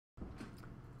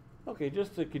Okay,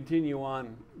 just to continue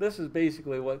on, this is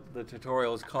basically what the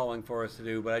tutorial is calling for us to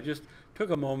do, but I just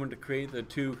took a moment to create the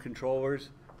two controllers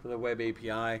for the web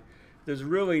API. There's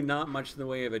really not much in the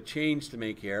way of a change to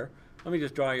make here. Let me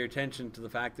just draw your attention to the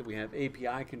fact that we have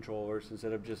API controllers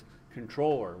instead of just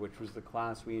controller, which was the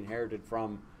class we inherited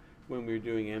from when we were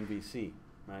doing MVC,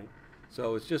 right?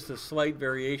 So it's just a slight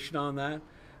variation on that.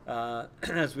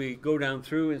 As we go down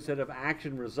through, instead of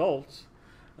action results,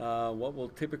 what we'll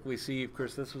typically see, of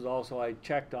course, this was also I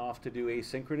checked off to do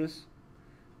asynchronous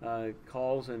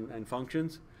calls and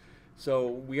functions. So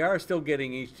we are still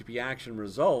getting HTTP action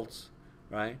results,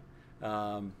 right?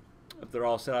 If they're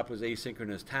all set up as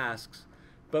asynchronous tasks.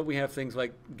 But we have things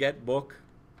like get book,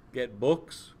 get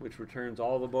books, which returns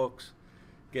all the books,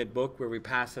 get book, where we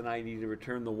pass an ID to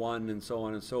return the one, and so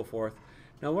on and so forth.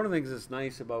 Now, one of the things that's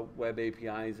nice about web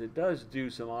APIs, it does do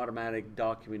some automatic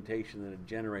documentation that it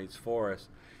generates for us.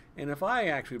 And if I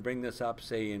actually bring this up,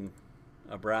 say, in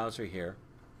a browser here,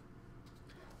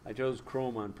 I chose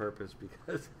Chrome on purpose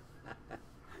because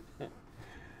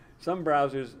some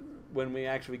browsers, when we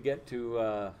actually get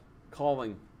to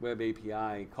calling web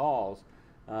API calls,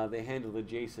 they handle the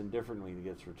JSON differently that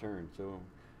gets returned. So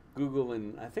Google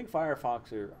and I think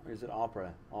Firefox, or is it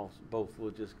Opera, also, both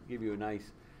will just give you a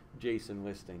nice JSON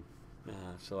listing.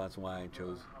 So that's why I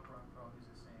chose. Opera and Pro use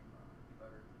the same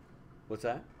debugger. What's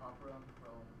that? Opera and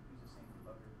Pro use the same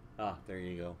debugger. Ah, there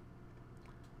you go.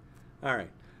 All right.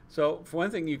 So for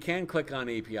one thing, you can click on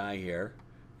API here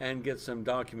and get some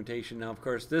documentation. Now, of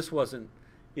course, this wasn't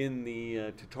in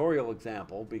the tutorial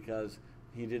example because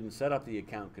he didn't set up the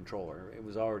account controller. It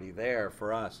was already there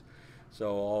for us.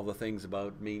 So all the things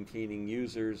about maintaining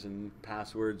users and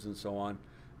passwords and so on,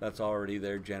 that's already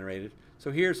there generated.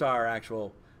 So here's our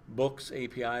actual books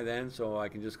API then. So I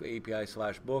can just go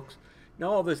API/books.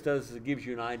 Now all this does is it gives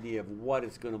you an idea of what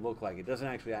it's going to look like. It doesn't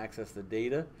actually access the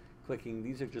data. Clicking,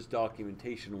 these are just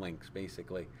documentation links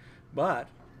basically. But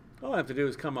all I have to do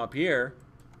is come up here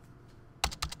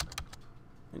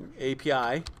and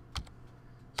API/books,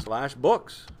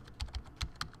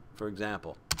 for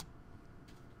example.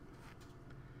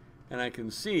 And I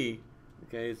can see,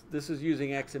 okay, this is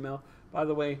using XML. By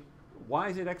the way, why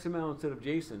is it XML instead of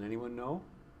JSON? Anyone know?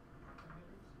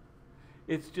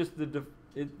 It's just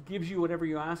it gives you whatever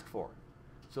you ask for.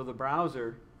 So the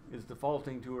browser is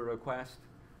defaulting to a request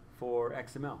for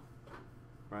XML,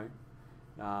 right?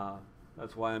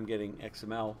 That's why I'm getting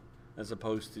XML as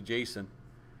opposed to JSON.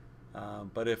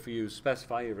 But if you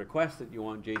specify a request that you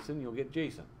want JSON, you'll get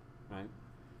JSON, right?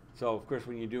 So of course,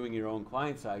 when you're doing your own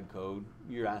client-side code,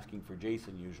 you're asking for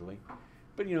JSON usually.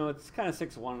 But you know, it's kind of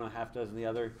 6 of one and a half dozen the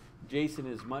other. JSON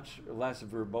is much less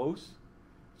verbose,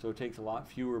 so it takes a lot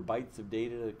fewer bytes of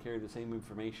data to carry the same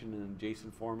information in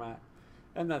JSON format.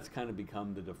 And that's kind of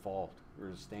become the default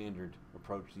or standard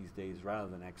approach these days rather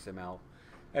than XML.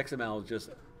 XML is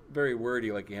just very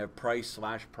wordy, like you have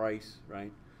price/price,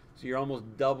 right? So you're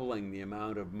almost doubling the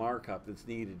amount of markup that's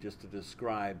needed just to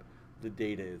describe the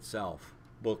data itself,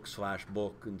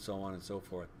 book/book, and so on and so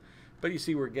forth. But you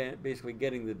see, we're basically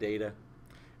getting the data,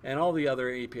 and all the other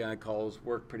API calls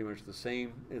work pretty much the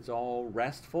same. It's all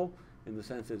RESTful in the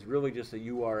sense it's really just a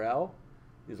URL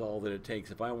is all that it takes.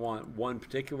 If I want one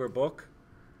particular book,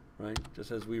 right,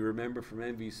 just as we remember from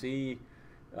MVC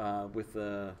with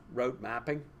the route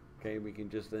mapping, okay, we can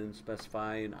just then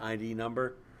specify an ID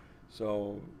number.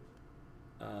 So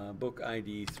book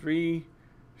ID 3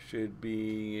 should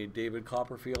be David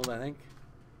Copperfield, I think.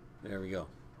 There we go.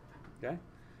 Okay.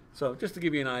 So just to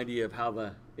give you an idea of how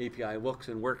the API looks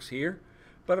and works here.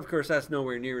 But of course, that's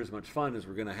nowhere near as much fun as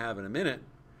we're going to have in a minute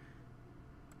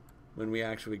when we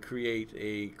actually create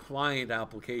a client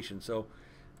application. So,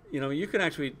 you know, you can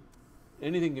actually,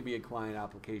 anything can be a client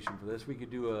application for this. We could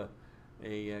do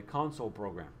a console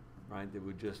program, right, that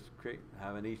would just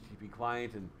have an HTTP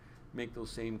client and make those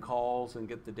same calls and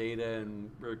get the data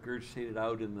and regurgitate it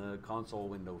out in the console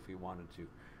window if you wanted to.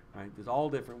 Right? There's all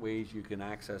different ways you can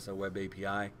access a web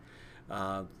API.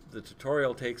 The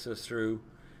tutorial takes us through.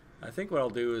 I think what I'll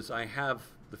do is I have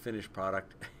the finished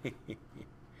product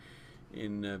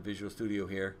in Visual Studio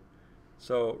here.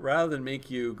 So rather than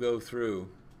make you go through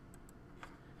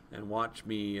and watch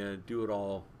me do it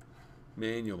all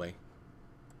manually,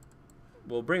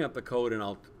 we'll bring up the code and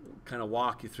I'll kind of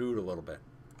walk you through it a little bit.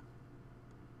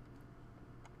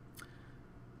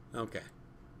 Okay.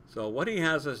 So what he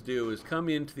has us do is come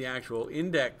into the actual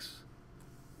index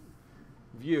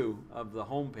view of the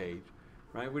home page,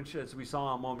 right? Which, as we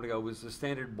saw a moment ago, was the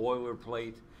standard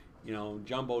boilerplate, you know,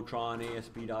 Jumbotron,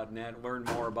 ASP.NET, learn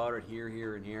more about it here,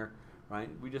 here, and here, right?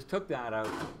 We just took that out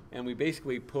and we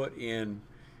basically put in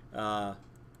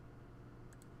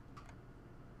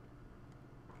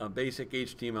a basic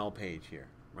HTML page here,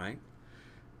 right?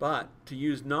 But to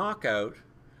use Knockout,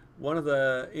 one of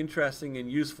the interesting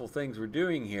and useful things we're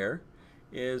doing here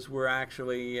is we're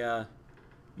actually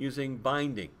using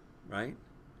binding, right?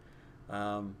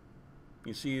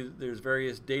 You see there's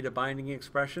various data binding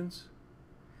expressions,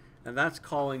 and that's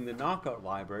calling the Knockout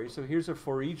library. So here's a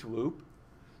for each loop,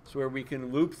 so where we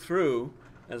can loop through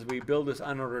as we build this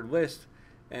unordered list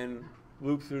and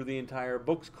loop through the entire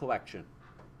books collection,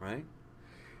 right?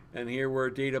 And here we're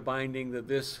data binding that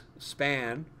this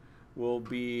span will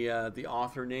be the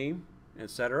author name,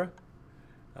 etc.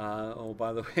 Oh,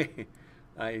 by the way,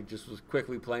 I just was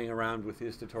quickly playing around with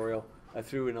his tutorial. I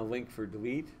threw in a link for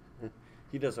delete.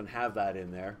 He doesn't have that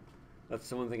in there. That's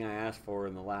the one thing I asked for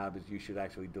in the lab, is you should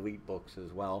actually delete books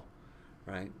as well,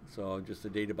 right? So just a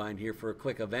data bind here for a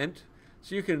click event.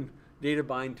 So you can data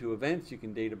bind to events, you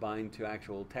can data bind to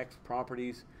actual text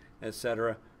properties,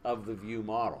 etc. of the view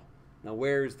model. Now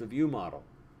where's the view model?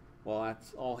 Well,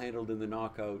 that's all handled in the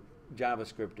Knockout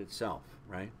JavaScript itself,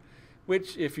 right?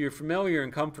 Which, if you're familiar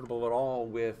and comfortable at all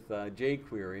with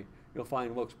jQuery, you'll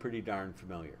find looks pretty darn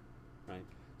familiar, right?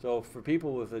 So for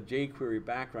people with a jQuery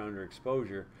background or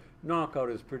exposure, Knockout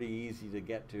is pretty easy to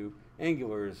get to.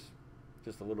 Angular is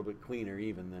just a little bit cleaner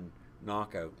even than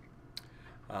Knockout.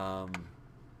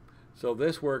 So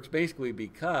this works basically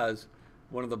because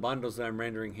one of the bundles that I'm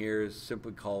rendering here is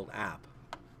simply called app,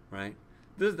 right?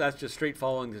 That's just straight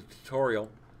following the tutorial.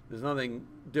 There's nothing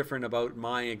different about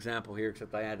my example here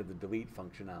except I added the delete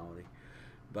functionality.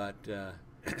 But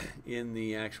in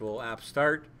the actual app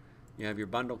start, you have your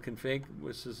bundle config.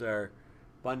 This is our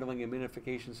bundling and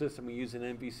minification system we use in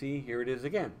MVC. Here it is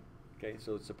again. Okay,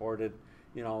 so it's supported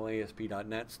in all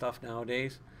ASP.NET stuff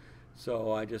nowadays.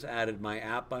 So I just added my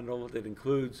app bundle that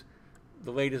includes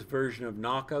the latest version of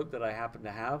Knockout that I happen to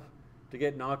have. To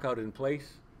get Knockout in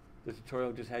place, the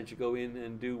tutorial just had you go in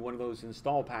and do one of those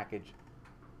install package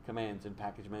commands in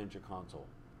Package Manager console.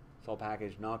 Install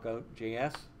package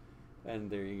KnockoutJS,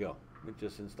 and there you go. It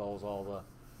just installs all the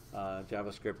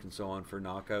JavaScript and so on for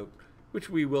Knockout, which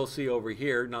we will see over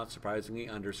here, not surprisingly,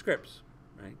 under scripts,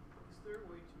 right? Is there a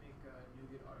way to make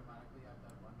NuGet automatically add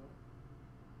that bundle?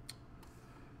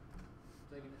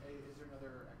 Like, is there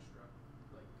another extra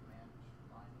command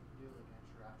line you can do, like an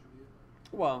extra attribute?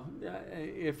 Well,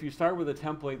 if you start with a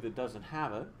template that doesn't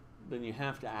have it, then you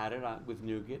have to add it with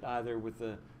NuGet, either with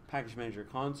the Package Manager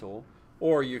console,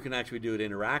 or you can actually do it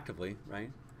interactively, right?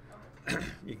 Okay.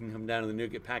 You can come down to the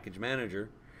NuGet Package Manager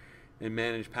and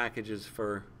manage packages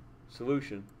for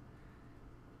solution,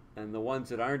 and the ones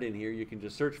that aren't in here you can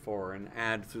just search for and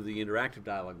add through the interactive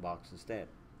dialog box instead.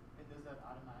 And does that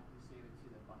automatically save it to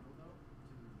the bundle though,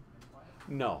 to minify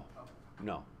it? No. Okay.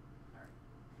 No. All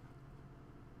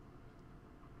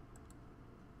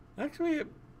right. Actually,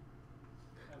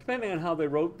 depending on how they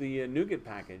wrote the NuGet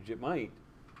package, it might.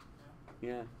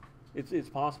 Yeah, it's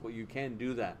possible you can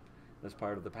do that as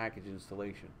part of the package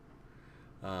installation.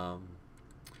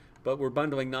 But we're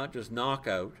bundling not just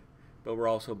Knockout, but we're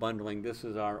also bundling, this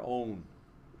is our own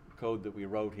code that we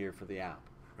wrote here for the app,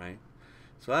 right?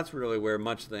 So that's really where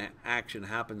much of the action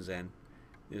happens then.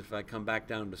 If I come back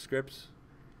down to scripts,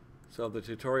 so the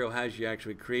tutorial has you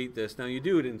actually create this. Now you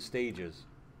do it in stages,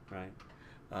 right?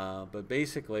 But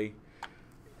basically,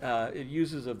 it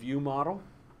uses a view model,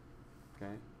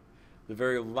 okay? The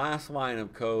very last line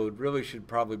of code really should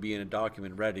probably be in a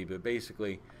document ready, but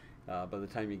basically, by the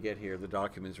time you get here, the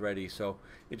document's ready. So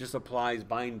it just applies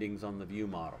bindings on the view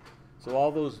model. So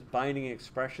all those binding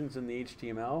expressions in the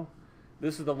HTML,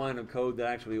 this is the line of code that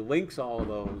actually links all of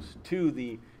those to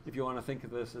the, if you want to think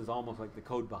of this as almost like the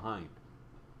code behind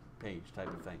page type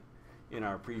of thing. In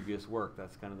our previous work,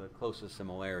 that's kind of the closest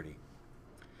similarity.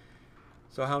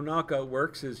 So how Knockout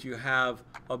works is you have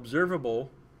observable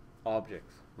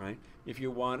objects, right? If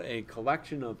you want a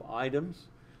collection of items,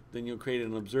 then you'll create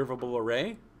an observable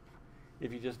array.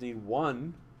 If you just need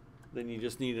one, then you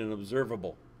just need an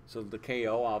observable. So the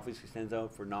KO obviously stands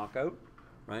out for Knockout,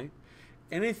 right?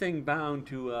 Anything bound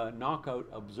to a Knockout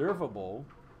observable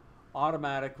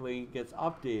automatically gets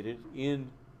updated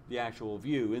in the actual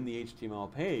view, in the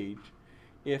HTML page,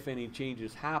 if any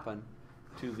changes happen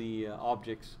to the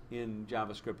objects in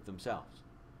JavaScript themselves.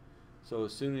 So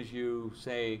as soon as you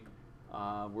say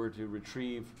were to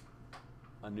retrieve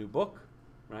a new book,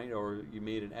 right, or you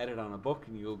made an edit on a book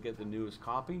and you'll get the newest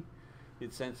copy,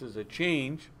 it senses a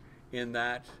change in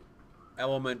that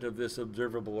element of this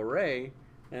observable array,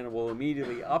 and it will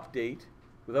immediately update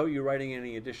without you writing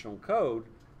any additional code.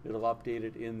 It'll update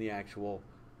it in the actual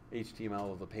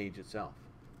HTML of the page itself.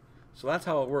 So that's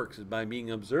how it works, is by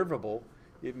being observable.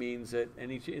 It means that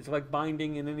it's like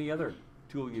binding in any other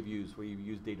tool you've used where you've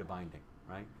used data binding,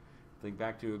 right? Think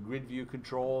back to a grid view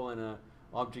control and a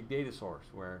object data source,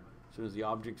 where as soon as the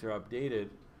objects are updated,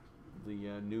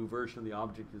 the new version of the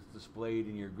object is displayed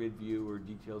in your grid view or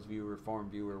details view or form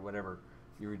view or whatever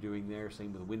you were doing there.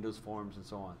 Same with Windows forms and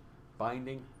so on.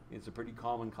 Binding is a pretty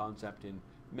common concept in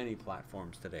many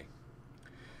platforms today.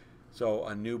 So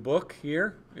a new book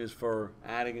here is for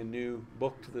adding a new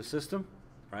book to the system,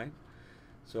 right?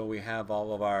 So we have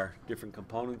all of our different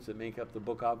components that make up the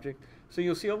book object. So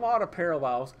you'll see a lot of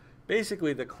parallels.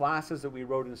 Basically the classes that we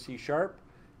wrote in C#,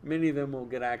 many of them will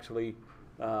get actually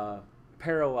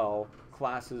parallel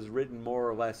classes written more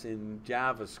or less in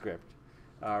JavaScript,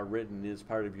 written as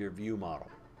part of your view model,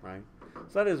 right?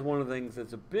 So that is one of the things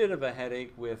that's a bit of a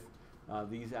headache with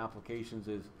these applications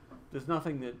is there's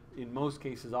nothing that in most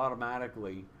cases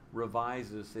automatically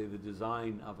revises, say, the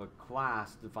design of a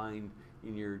class defined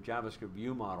in your JavaScript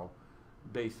view model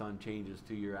based on changes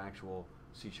to your actual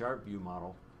C# view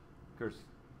model. Of course,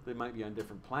 they might be on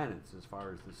different planets as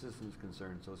far as the system is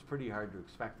concerned, so it's pretty hard to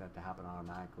expect that to happen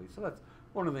automatically. So that's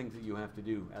one of the things that you have to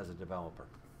do as a developer.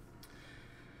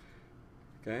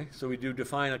 Okay, so we do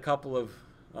define a couple of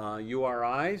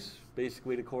URIs,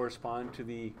 basically to correspond to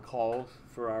the calls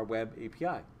for our web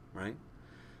API, right?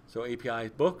 So API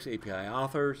books, API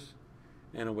authors,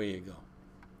 and away you go.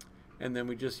 And then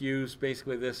we just use,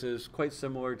 basically this is quite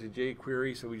similar to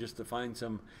jQuery, so we just define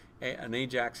an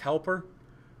AJAX helper,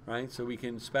 right? So we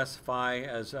can specify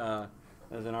as an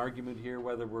argument here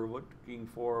whether we're looking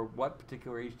for what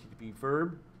particular HTTP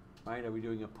verb, right? Are we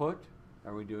doing a put?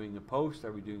 Are we doing a post?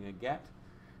 Are we doing a get?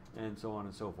 And so on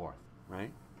and so forth,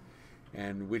 right?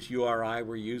 And which URI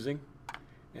we're using,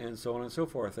 and so on and so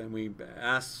forth. And we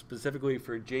ask specifically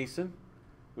for JSON,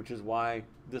 which is why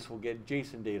this will get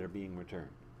JSON data being returned.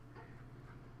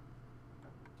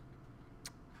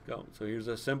 Go. So here's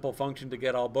a simple function to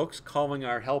get all books, calling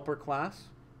our helper class,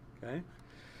 okay?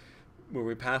 Where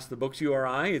we pass the books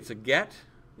URI, it's a get,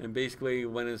 and basically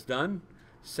when it's done,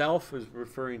 self is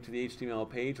referring to the HTML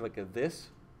page like a this.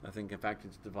 I think in fact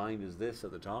it's defined as this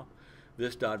at the top.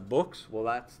 This.books, well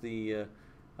that's the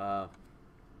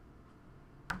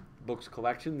books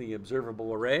collection, the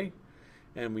observable array,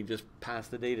 and we just pass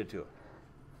the data to it.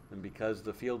 And because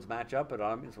the fields match up,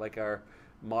 it's like our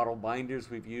model binders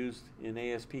we've used in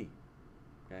ASP.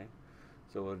 Okay,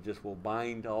 so we'll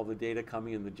bind all the data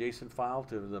coming in the JSON file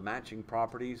to the matching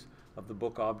properties of the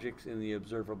book objects in the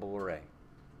observable array.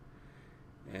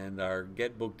 And our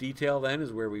get book detail then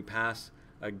is where we pass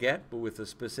a get, but with a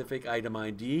specific item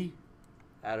ID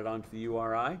added onto the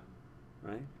URI,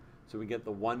 right? So we get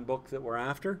the one book that we're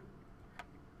after.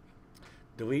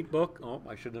 Delete book. Oh,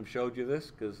 I shouldn't have showed you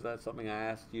this because that's something I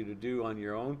asked you to do on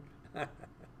your own.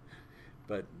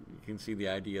 But you can see the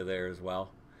idea there as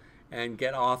well. And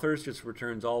get authors just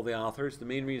returns all the authors. The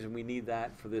main reason we need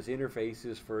that for this interface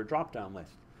is for a drop-down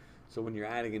list. So when you're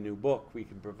adding a new book, we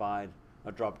can provide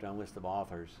a drop-down list of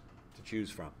authors to choose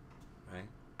from, right?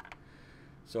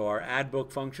 So our add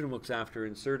book function looks after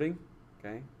inserting,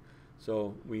 okay?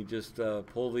 So we just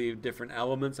pull the different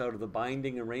elements out of the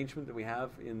binding arrangement that we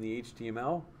have in the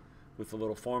HTML with the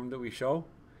little form that we show,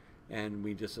 and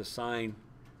we just assign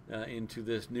into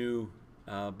this new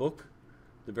book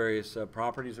the various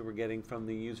properties that we're getting from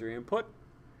the user input.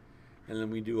 And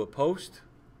then we do a post.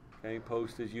 Okay,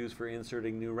 post is used for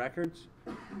inserting new records.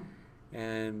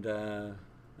 And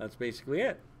that's basically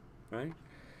it, right?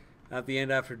 At the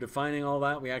end, after defining all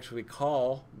that, we actually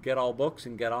call get all books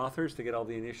and get authors to get all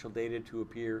the initial data to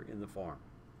appear in the form.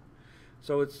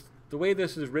 So it's the way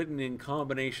this is written in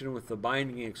combination with the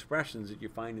binding expressions that you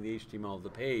find in the HTML of the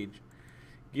page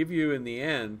give you in the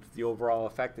end the overall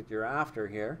effect that you're after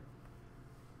here.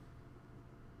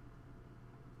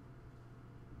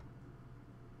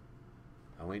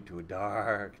 I went to a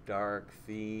dark, dark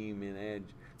theme in Edge.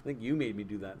 I think you made me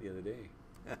do that the other day.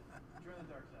 Join the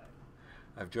dark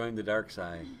side. I've joined the dark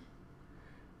side.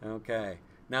 Okay.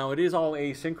 Now it is all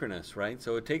asynchronous, right?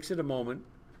 So it takes it a moment.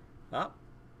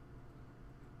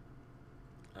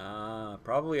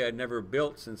 Probably I'd never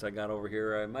built since I got over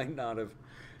here. I might not have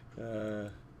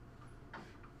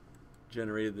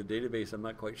generated the database. I'm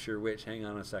not quite sure which. Hang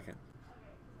on a second.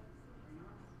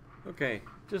 Okay,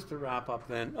 just to wrap up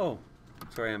then. Oh,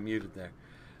 sorry, I'm muted there.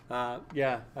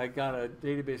 Yeah, I got a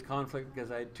database conflict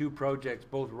because I had two projects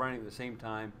both running at the same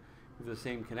time with the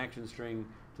same connection string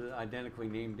to identically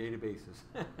named databases.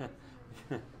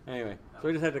 Anyway, so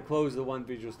I just had to close the one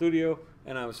Visual Studio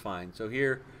and I was fine. So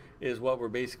here is what we're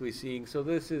basically seeing. So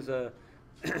this is a,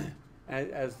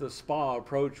 as the SPA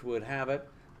approach would have it,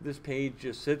 this page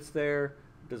just sits there,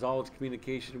 does all its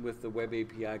communication with the web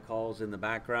API calls in the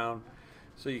background.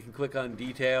 So you can click on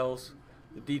details.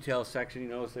 The details section, you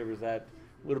notice there was that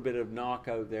little bit of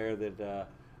knockout there that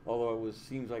although it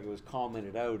seems like it was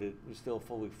commented out, it was still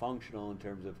fully functional in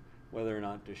terms of whether or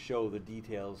not to show the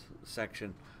details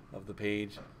section of the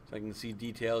page. So I can see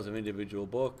details of individual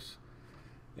books,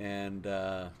 and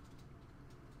I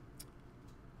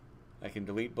can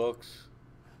delete books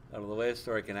out of the list,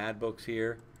 or I can add books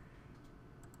here.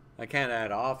 I can't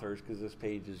add authors because this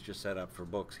page is just set up for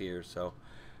books here. So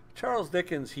Charles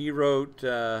Dickens, he wrote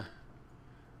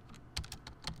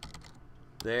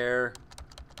there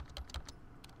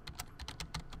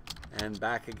and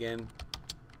back again.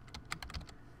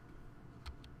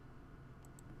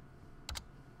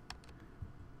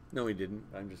 No, he didn't.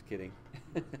 I'm just kidding.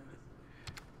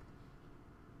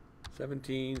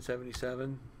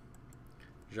 1777.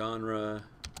 Genre,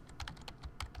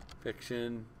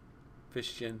 fiction,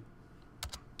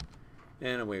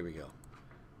 and away we go.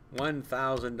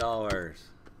 $1,000.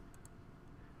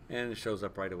 And it shows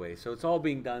up right away. So it's all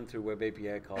being done through Web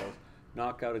API calls.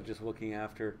 Knockout is just looking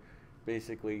after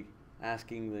basically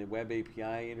asking the Web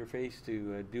API interface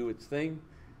to do its thing,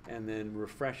 and then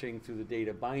refreshing through the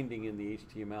data binding in the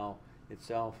HTML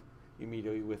itself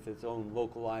immediately with its own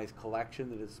localized collection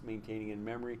that it's maintaining in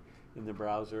memory in the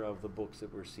browser of the books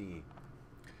that we're seeing.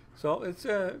 So it's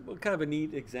kind of a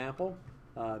neat example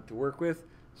to work with.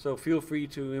 So feel free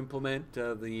to implement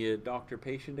the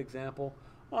doctor-patient example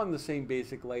on the same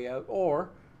basic layout,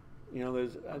 or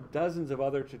there's dozens of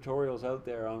other tutorials out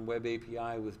there on Web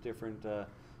API with different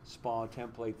SPA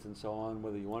templates and so on.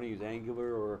 Whether you want to use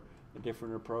Angular or a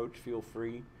different approach, feel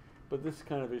free. But this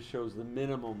kind of shows the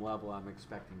minimum level I'm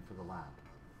expecting for the lab.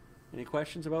 Any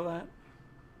questions about that?